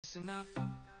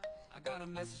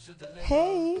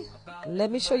Hey,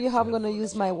 let me show you how I'm going to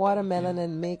use my watermelon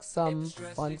and make some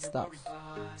fun stuff.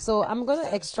 So I'm going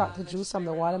to extract the juice from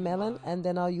the watermelon, and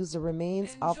then I'll use the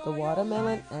remains of the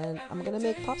watermelon, and I'm going to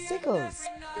make popsicles.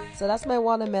 So that's my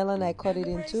watermelon. I cut it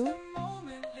in two,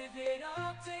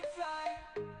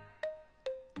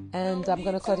 and I'm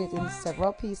going to cut it in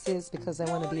several pieces because I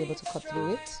want to be able to cut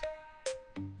through it.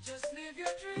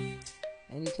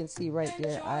 And you can see right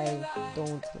there, I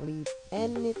don't leave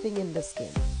anything in the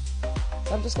skin.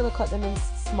 So I'm just going to cut them in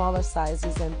smaller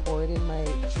sizes and pour it in my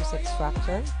juice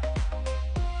extractor.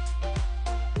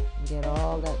 And get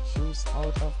all that juice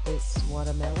out of this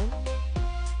watermelon.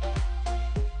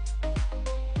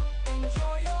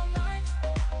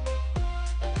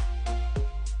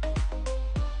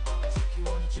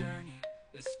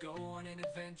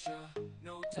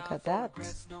 Look at that.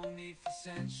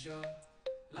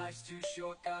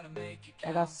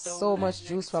 I got so much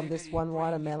juice from this one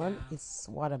watermelon. It's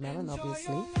watermelon,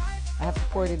 obviously. I have to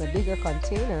pour it in a bigger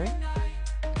container.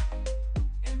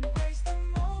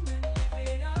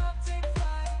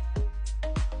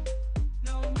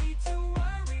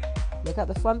 Look at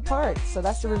the fun part. So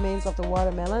that's the remains of the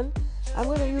watermelon. I'm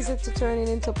going to use it to turn it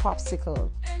into popsicle.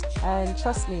 And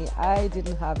trust me, I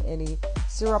didn't have any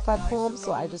syrup at home,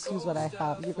 so I just use what I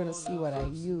have. You're going to see what I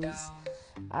use.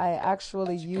 I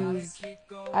actually use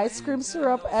ice cream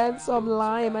syrup and some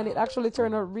lime, and it actually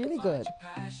turned out really good.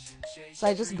 So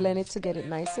I just blend it to get it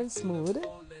nice and smooth.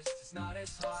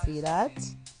 See that?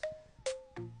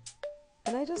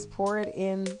 And I just pour it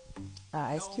in an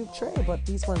ice cube tray, but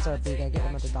these ones are big. I get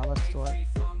them at the dollar store.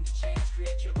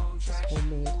 Just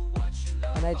homemade.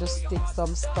 And I just stick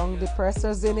some tongue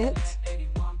depressors in it.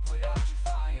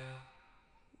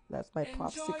 That's my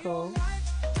popsicle.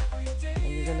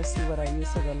 And you're gonna see what I used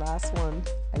for the last one.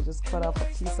 I just cut off a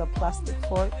piece of plastic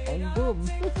fork and boom.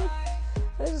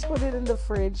 I just put it in the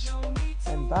fridge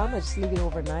and bam, I just leave it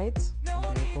overnight.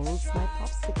 And there goes my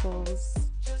popsicles.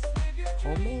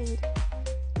 Homemade.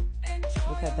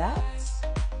 Look at that.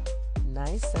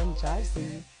 Nice and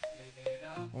jazzy.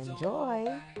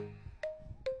 Enjoy.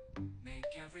 Make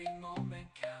every moment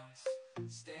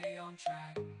count. Stay on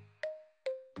track.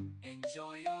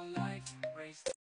 Enjoy your life. Embrace